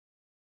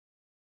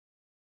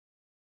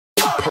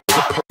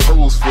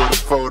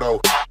though.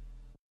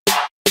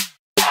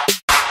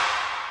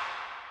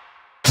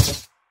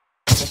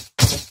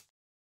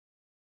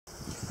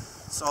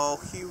 So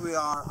here we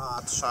are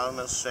at Sharm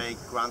el Sheikh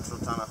Grand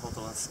Rotana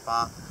Hotel and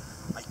Spa.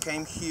 I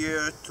came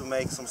here to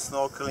make some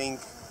snorkeling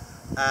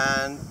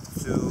and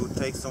to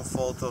take some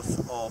photos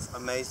of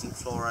amazing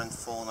flora and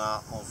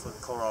fauna of a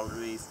coral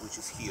reef which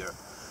is here.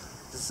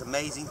 This is an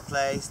amazing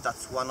place.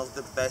 That's one of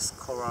the best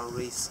coral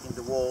reefs in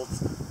the world,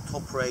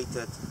 top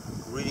rated,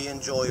 really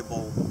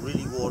enjoyable,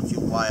 really worth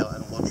your while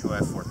and worth your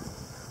effort.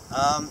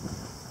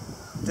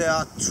 There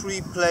are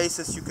 3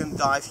 places you can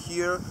dive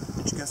here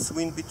and you can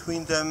swim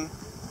between them,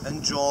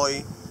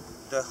 enjoy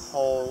the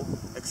whole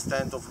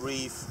extent of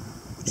reef,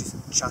 which is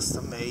just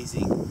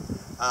amazing.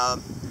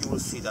 You will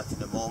see that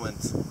in a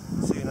moment.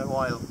 See you in a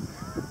while.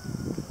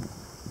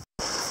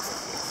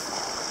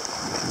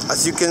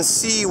 As you can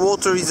see,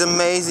 water is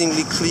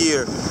amazingly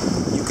clear.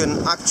 You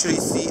can actually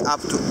see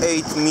up to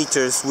 8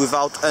 meters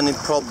without any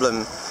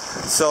problem,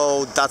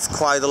 so that's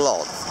quite a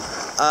lot.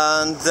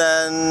 And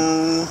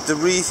then the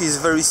reef is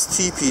very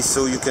steepy,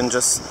 so you can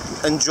just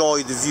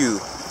enjoy the view,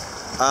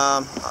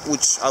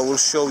 which I will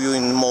show you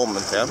in a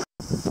moment. Yeah?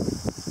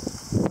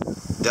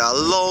 There are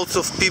loads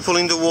of people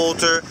in the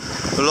water,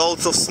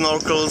 loads of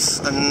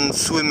snorkels and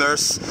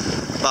swimmers,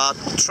 but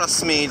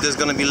trust me, there's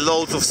gonna be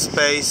loads of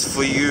space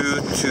for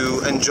you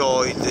to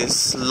enjoy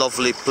this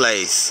lovely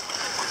place.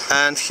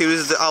 And here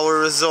is our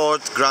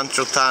resort, Grand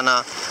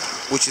Rotana,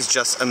 which is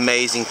just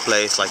amazing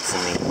place, like for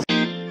me.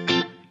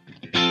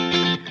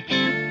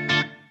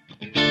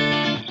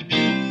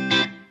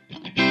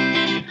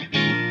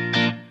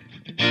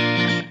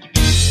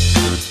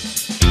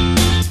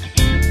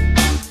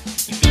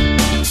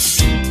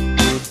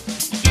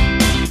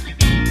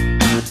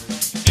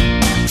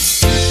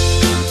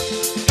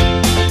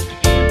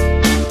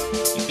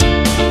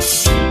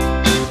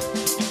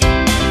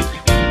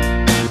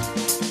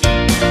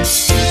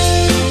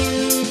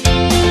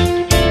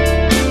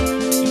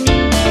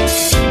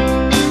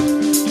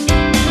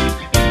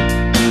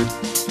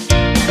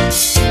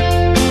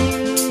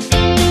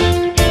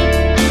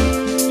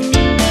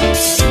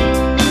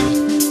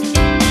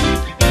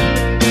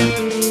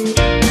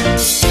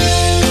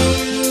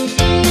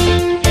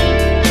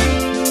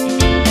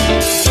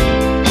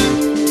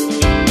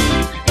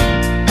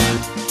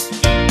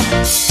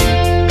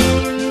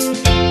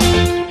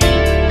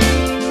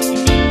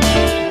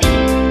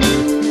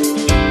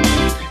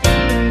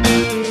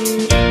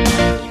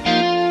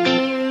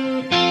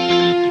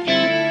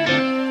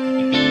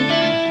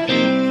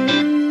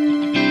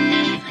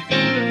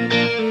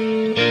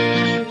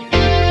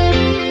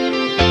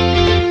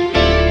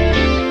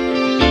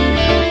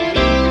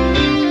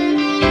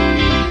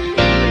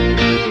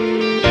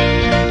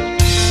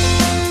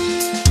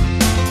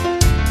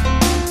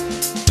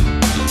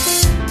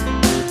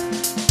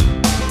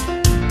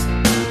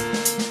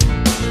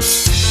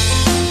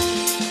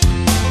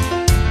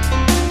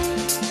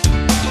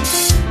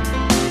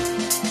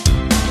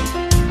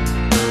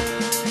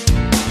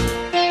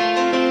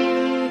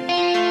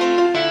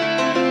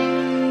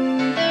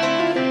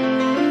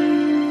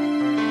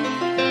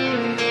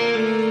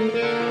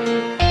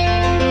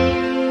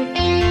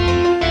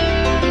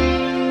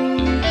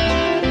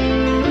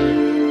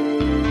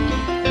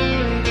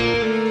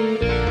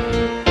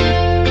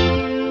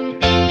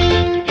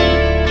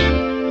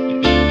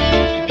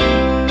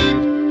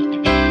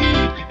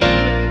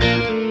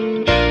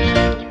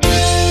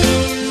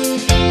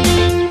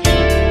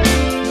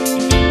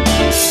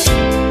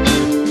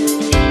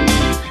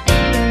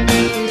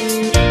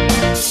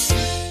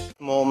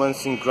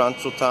 In Grand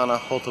Rotana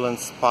Hotel and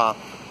Spa,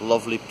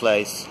 lovely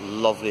place,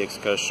 lovely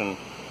excursion.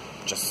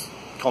 Just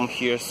come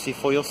here, see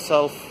for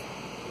yourself.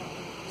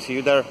 See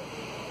you there.